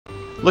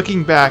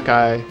Looking back,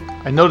 I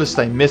noticed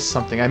I missed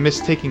something. I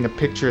missed taking a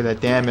picture of that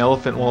damn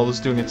elephant while it was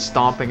doing its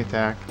stomping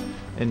attack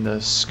in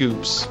the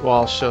scoops. Well,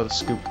 I'll show the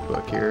scoop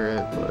book here.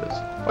 It was...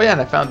 Oh yeah,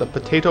 and I found a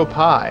potato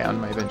pie on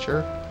my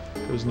venture.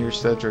 It was near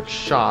Cedric's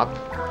shop.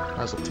 Might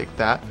as well take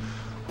that.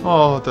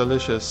 Oh,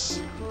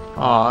 delicious.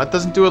 Aw, it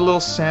doesn't do a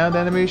little sound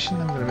animation?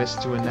 I'm gonna miss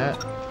doing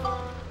that.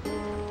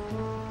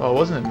 Oh,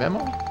 wasn't it a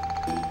memo?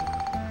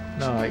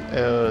 No, it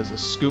was a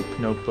scoop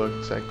notebook.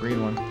 It's that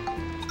green one.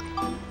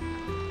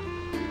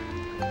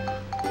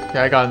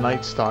 Yeah, I got a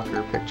Night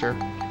Stalker picture.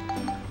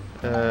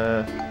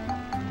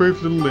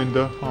 Brave little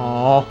Linda.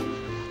 Aw,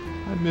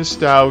 I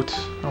missed out.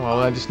 Oh well,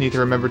 I just need to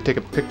remember to take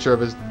a picture of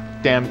his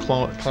damn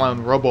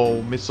clown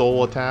robo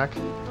missile attack.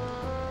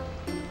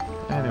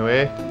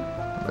 Anyway,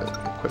 I'm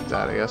gonna equip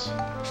that, I guess.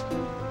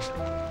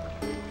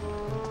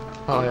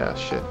 Oh yeah,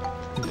 shit.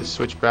 Need to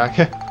switch back.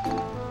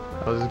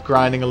 I was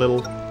grinding a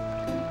little.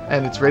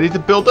 And it's ready to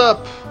build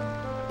up!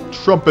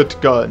 Trumpet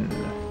gun.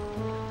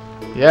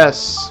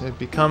 Yes, it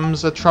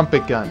becomes a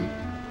trumpet gun.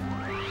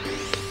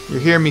 You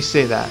hear me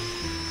say that.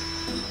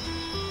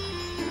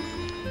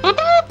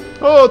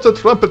 Oh, it's a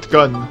trumpet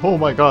gun! Oh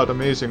my god,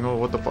 amazing. Oh,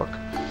 what the fuck.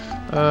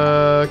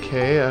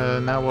 Okay,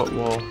 now what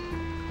will...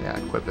 Yeah,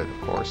 equip it,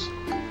 of course.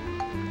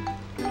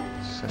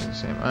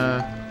 Same.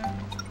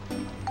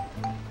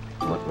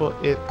 What will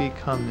it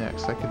become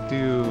next? I could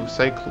do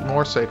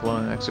more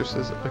Cyclone and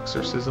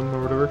Exorcism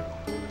or whatever.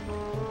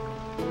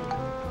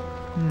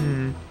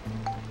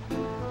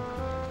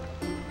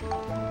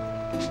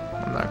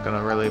 I'm not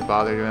gonna really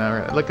bother doing that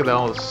right. Look at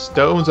all the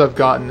stones I've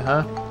gotten,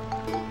 huh?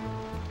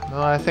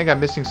 Well, I think I'm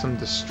missing some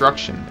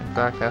destruction. In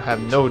fact, I have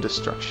no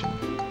destruction.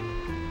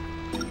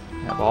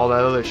 I have all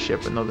that other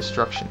shit, but no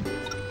destruction.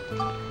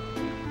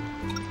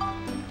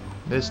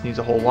 This needs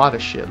a whole lot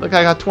of shit. Look,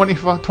 I got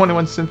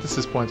 21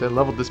 synthesis points. I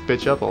leveled this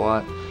bitch up a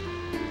lot.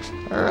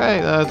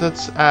 Alright,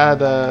 let's add,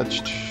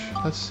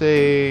 let's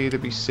say, to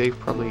be safe,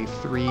 probably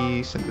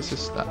 3 synthesis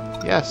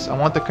stuff. Yes, I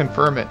want to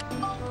confirm it.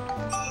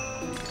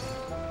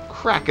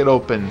 Crack it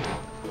open.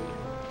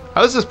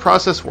 How does this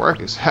process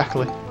work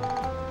exactly?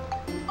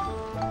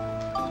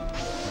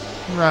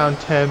 Around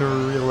 10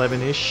 or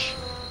 11-ish.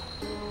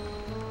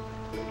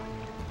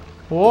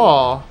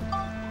 Whoa.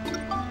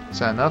 Is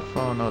that enough?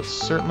 Oh no, it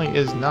certainly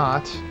is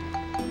not.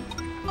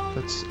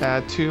 Let's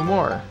add 2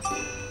 more.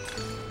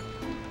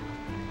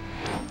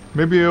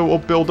 Maybe it will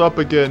build up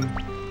again.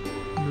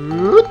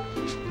 No.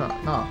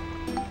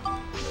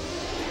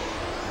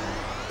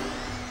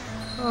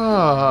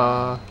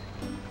 Ah.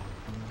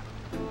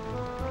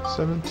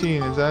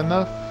 17, is that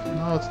enough?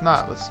 No, it's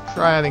not. Let's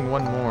try adding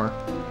 1 more.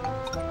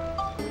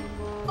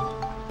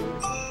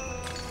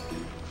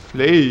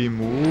 Flame,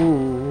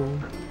 ooh.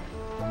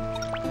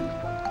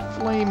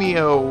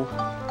 Flameo.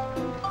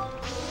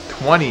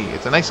 20.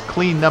 It's a nice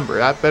clean number.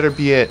 That better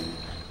be it.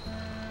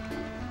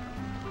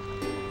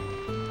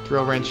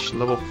 Drill wrench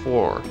level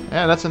 4.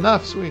 Yeah, that's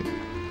enough. Sweet.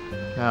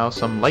 Now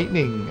some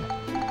lightning.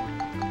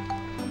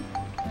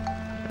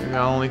 I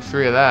got only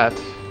 3 of that.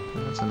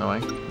 That's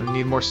annoying. I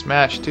need more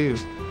smash too.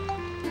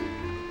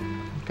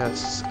 Got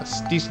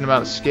a decent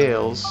amount of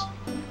scales.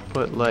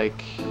 Put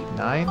like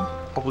 9.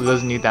 Hopefully it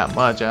doesn't need that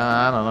much.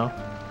 I don't know.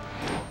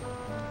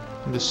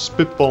 I'm just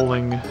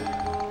spitballing.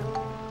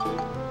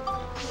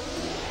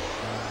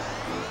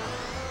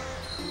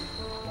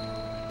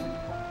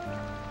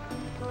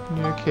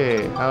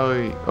 Okay,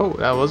 oh,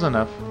 that was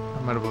enough.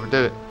 I might have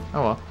overdid it.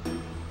 Oh well.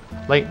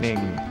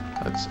 Lightning.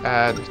 Let's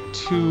add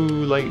 2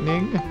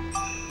 lightning.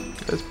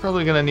 That's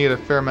probably gonna need a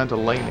fair amount of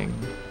lightning.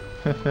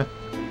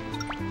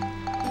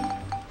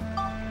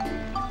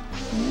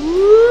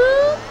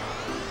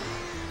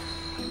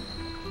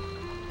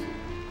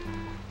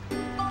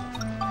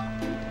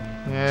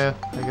 Yeah,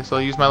 I guess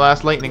I'll use my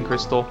last lightning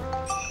crystal.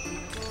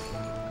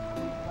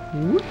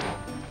 Whoop.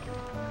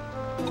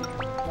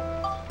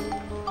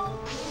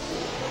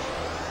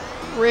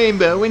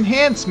 Rainbow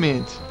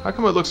enhancement. How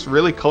come it looks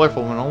really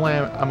colorful when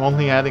I'm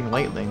only adding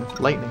lightning?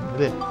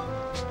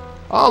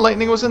 Oh,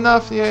 lightning was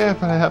enough. Yeah,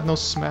 but I have no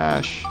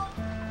smash.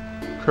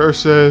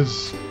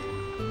 Curses.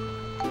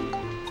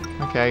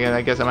 Okay,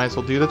 I guess I might as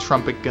well do the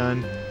trumpet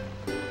gun.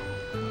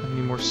 I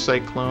need more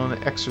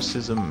cyclone,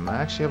 exorcism. I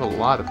actually have a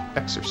lot of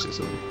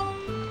exorcism.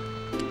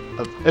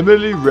 Of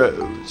Emily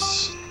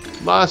Rose.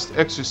 Lost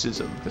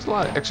Exorcism. There's a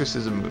lot of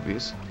exorcism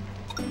movies.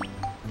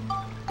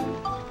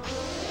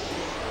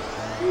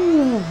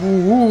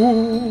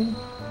 Ooh.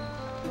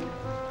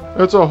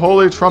 It's a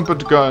holy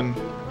trumpet gun.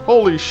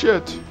 Holy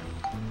shit.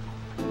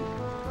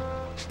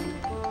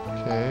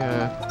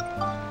 Okay,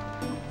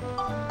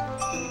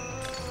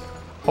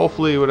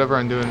 hopefully whatever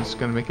I'm doing is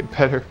gonna make it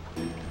better.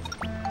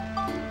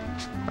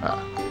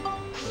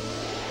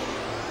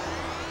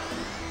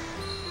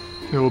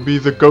 It will be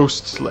the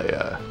Ghost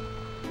Slayer.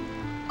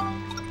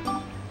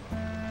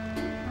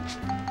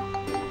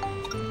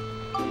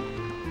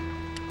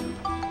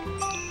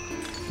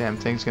 Damn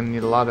thing's gonna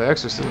need a lot of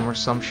exorcism or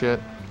some shit.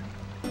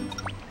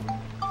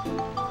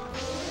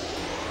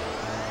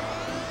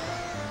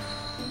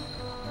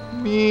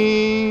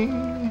 Me.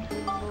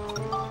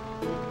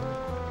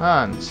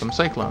 Ah, and some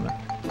cyclone.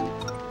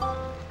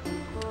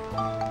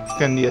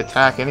 Gonna need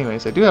attack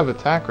anyways. I do have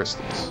attack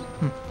crystals.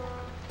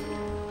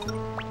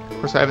 Of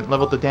course, I haven't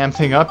leveled the damn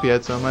thing up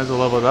yet, so I might as well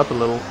level it up a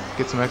little.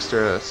 Get some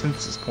extra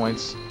synthesis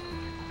points.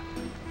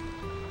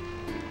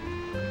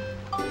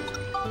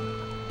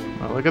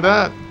 Well, look at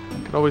that. I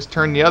could always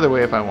turn the other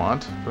way if I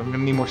want, but I'm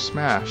gonna need more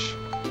smash.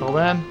 Till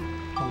then,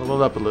 I'll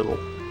level it up a little.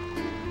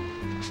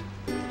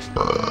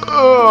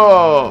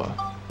 Oh!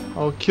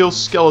 I'll kill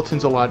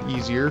skeletons a lot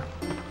easier.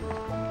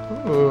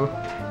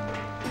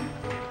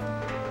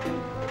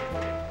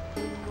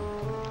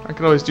 I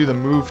could always do the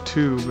move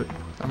too, but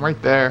I'm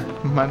right there.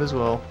 Might as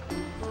well.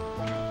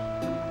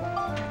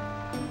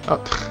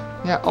 Oh,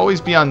 yeah,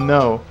 always be on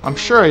no. I'm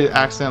sure I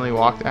accidentally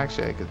walked.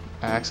 Actually,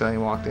 I accidentally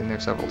walked in there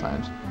several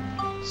times.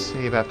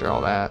 Save after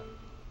all that.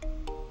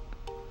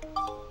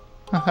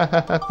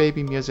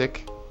 Baby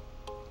music.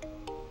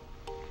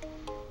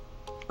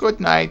 Good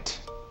night.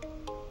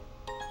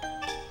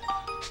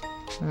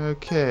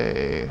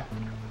 Okay.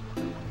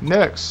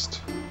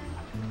 Next.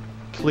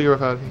 Clear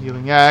without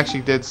healing. Yeah, I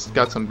actually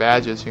got some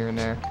badges here and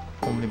there.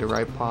 Only the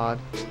right pod.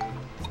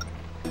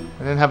 I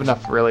didn't have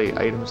enough really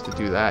items to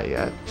do that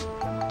yet.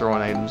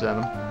 Throwing items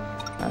at them.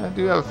 I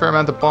do have a fair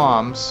amount of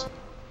bombs.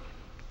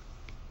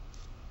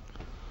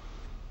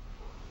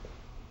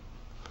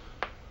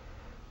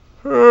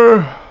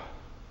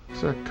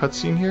 Is there a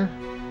cutscene here?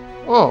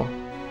 Oh,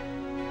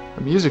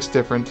 the music's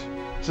different.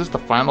 Is this the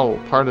final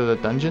part of the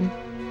dungeon?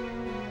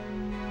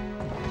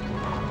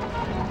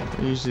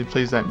 It usually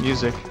plays that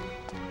music.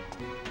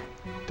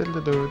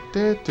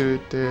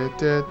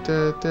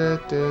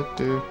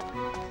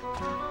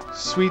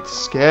 Sweet,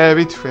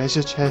 scary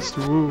treasure chest.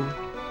 Ooh.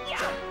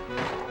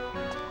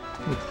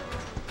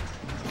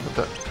 What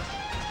the?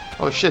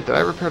 Oh shit, did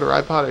I repair the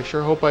tripod? I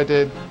sure hope I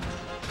did.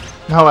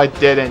 No, I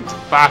didn't.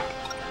 Fuck.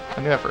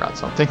 I knew I forgot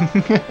something.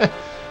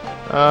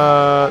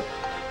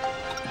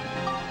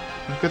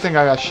 Good thing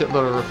I got a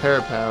shitload of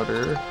repair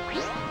powder.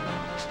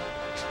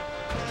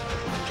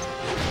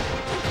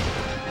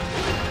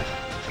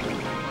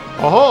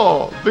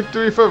 Oh,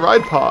 victory for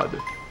Ride-Pod!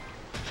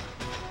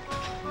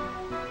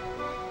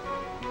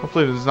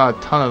 Hopefully there's not a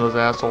ton of those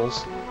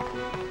assholes.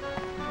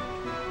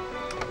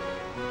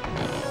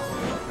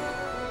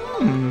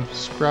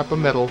 Scrap of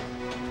metal.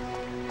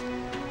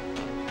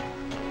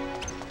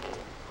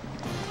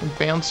 And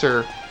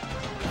bouncer.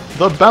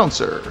 The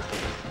bouncer!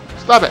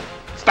 Stop it!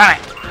 Stop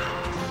it!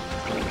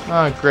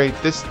 Oh great,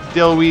 this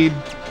dillweed.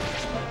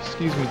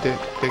 Excuse me,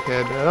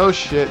 dickhead. Oh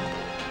shit.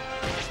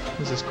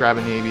 Is this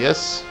grabbing the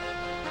ABS?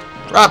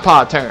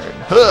 Ride-Pod turn!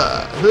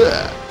 Huh,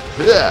 huh,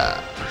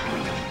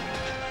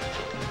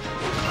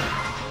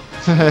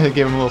 huh.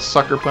 Gave him a little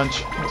sucker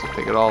punch. Might as well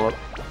pick it all up.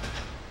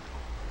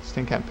 This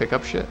thing can't pick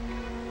up shit.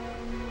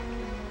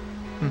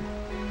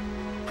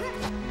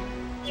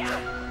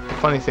 The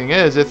funny thing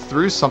is, it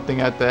threw something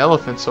at the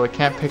elephant, so it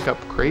can't pick up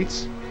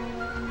crates.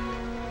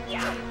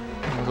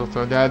 Might as well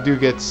throw it down. I do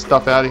get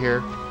stuff out of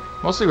here.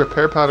 Mostly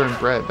repair powder and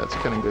bread. That's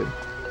kind of good.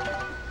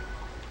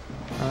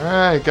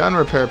 Alright, gun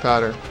repair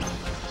powder.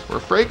 We're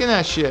breaking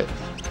that shit.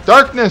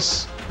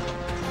 Darkness!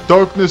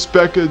 Darkness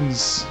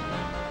beckons.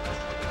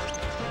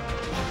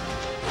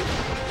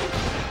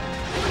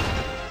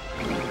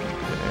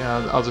 Okay,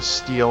 I'll just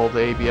steal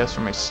the ABS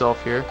for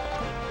myself here.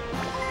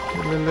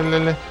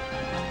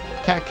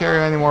 Can't carry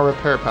any more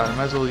repair powder.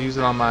 Might as well use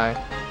it on my...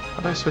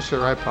 How do I switch to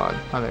the tripod?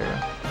 Oh, there you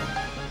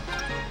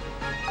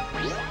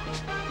go.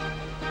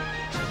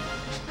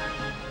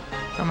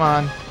 Come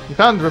on. You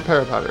found the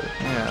repair powder.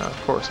 Yeah,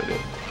 of course I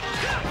did.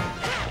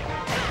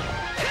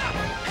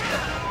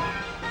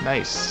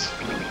 Nice.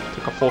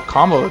 Took a full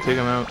combo to take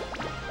him out.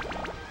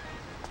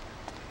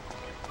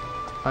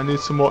 I need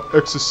some more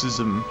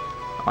exorcism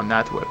on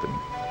that weapon.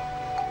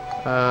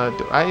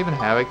 Do I even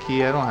have a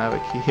key? I don't have a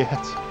key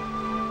yet.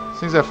 These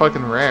things are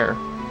fucking rare.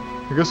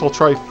 I guess I'll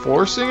try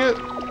forcing it?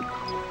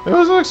 It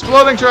was an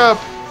exploding trap!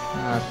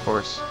 Of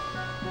course.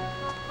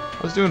 I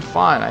was doing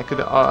fine. I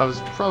was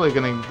probably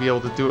gonna be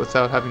able to do it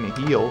without having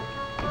to heal.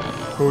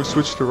 Oh,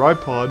 switch to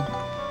Ride-Pod.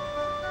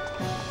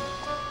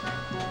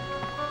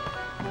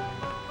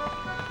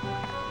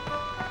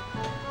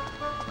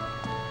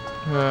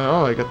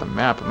 Oh, I got the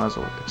map. I might as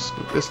well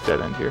exclude this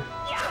dead end here.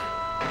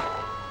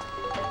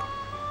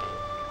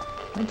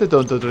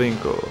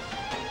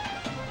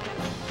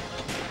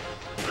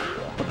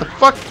 What the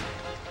fuck?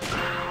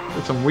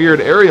 Did some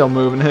weird aerial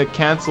move and then it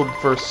cancelled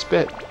for a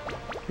spit.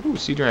 Ooh,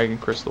 Sea Dragon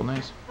Crystal,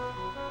 nice.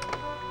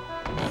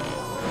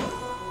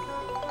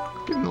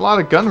 Getting a lot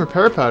of gun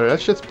repair powder. That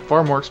shit's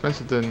far more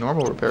expensive than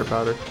normal repair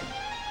powder.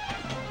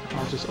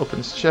 I'll just open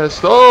this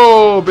chest.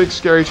 Oh, big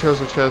scary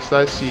treasure chest.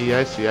 I see,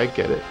 I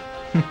get it.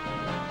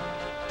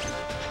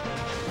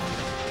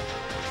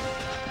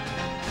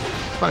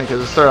 Funny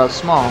because it started out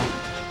small.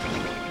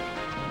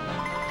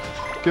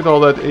 Get all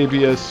that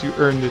ABS, you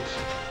earned it.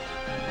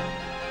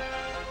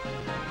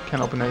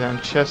 Can't open that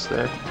damn chest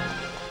there.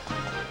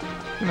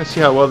 I'm gonna see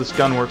how well this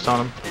gun works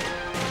on him.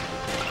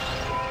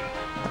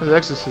 There's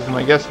exorcism,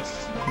 I guess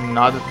it's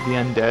not at the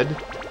undead.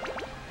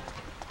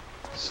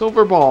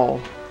 Silver ball.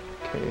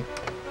 Okay.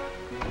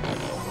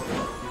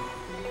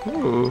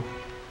 Ooh.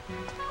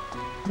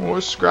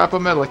 More scrap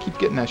of metal. I keep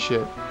getting that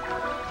shit.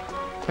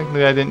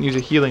 Technically, I didn't use a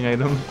healing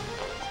item.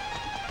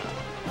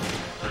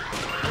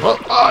 Oh,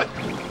 ah,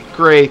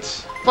 great.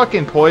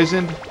 Fucking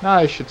poisoned. Now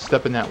I should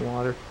step in that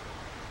water.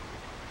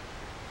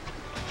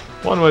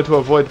 One way to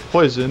avoid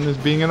poison is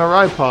being in a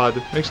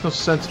ripod. Makes no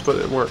sense, but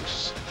it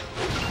works.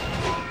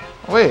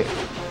 Oh, wait,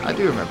 I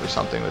do remember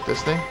something with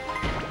this thing.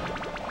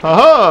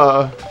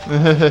 Haha!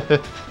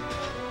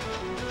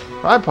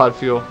 Ripod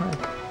fuel.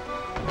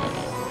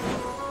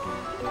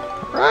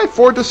 Alright,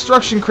 4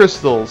 destruction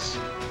crystals.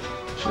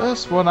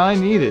 Just what I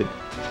needed.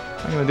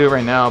 I'm gonna do it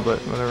right now, but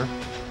whatever.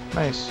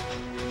 Nice.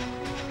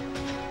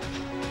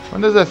 When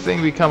does that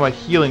thing become a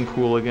healing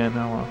pool again?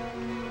 Oh well.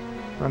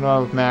 Run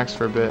out of max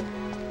for a bit.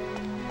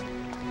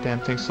 Damn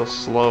thing's so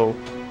slow.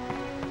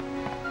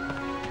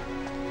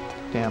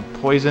 Damn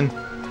poison.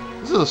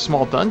 This is a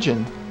small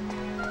dungeon.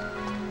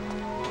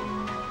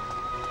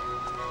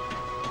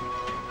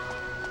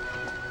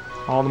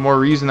 All the more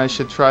reason I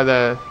should try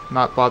to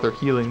not bother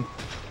healing.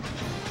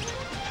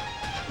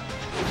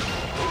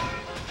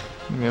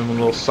 Give him a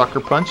little sucker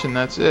punch and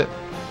that's it.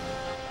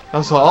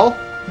 That's all?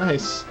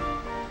 Nice.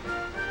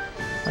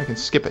 I can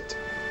skip it.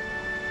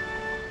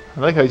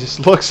 I like how he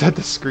just looks at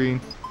the screen.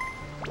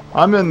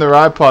 I'm in the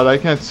ripod, I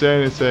can't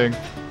say anything.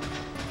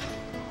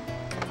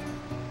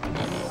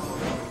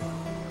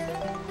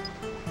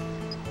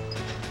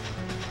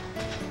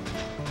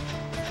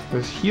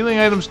 Does healing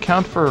items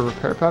count for a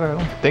repair pattern?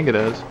 I don't think it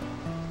does.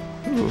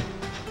 Ooh.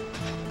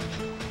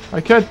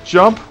 I can't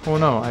jump? Oh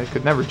no, I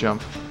could never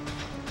jump.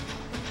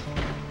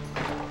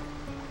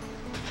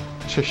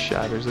 Just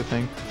shatters the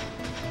thing.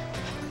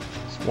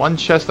 There's one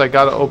chest I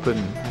gotta open.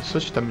 I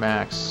switched to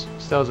max.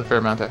 Still has a fair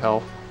amount of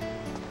health.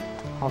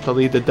 I'll have to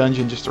leave the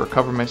dungeon just to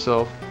recover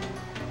myself.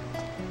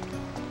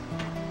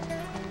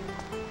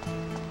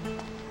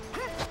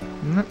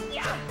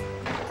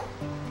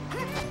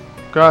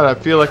 God, I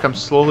feel like I'm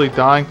slowly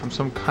dying from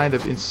some kind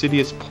of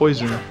insidious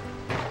poison.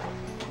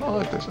 Oh,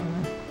 look, there's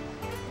something there.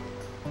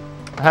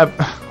 I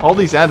have all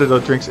these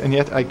antidote drinks, and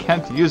yet I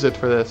can't use it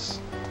for this.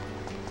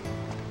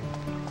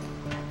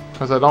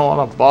 Because I don't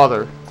want to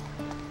bother.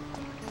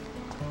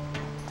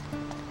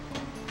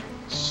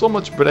 So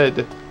much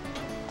bread.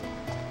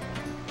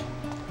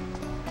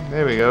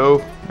 There we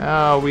go.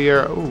 Now we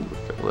are... Ooh,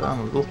 fill it down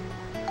a little.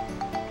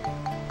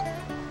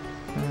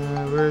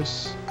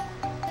 Where's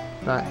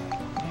that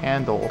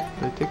handle?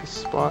 Did it take a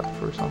spot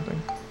for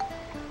something?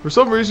 For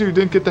some reason you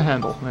didn't get the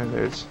handle. There it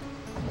is.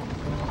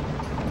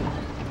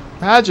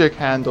 Magic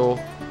handle.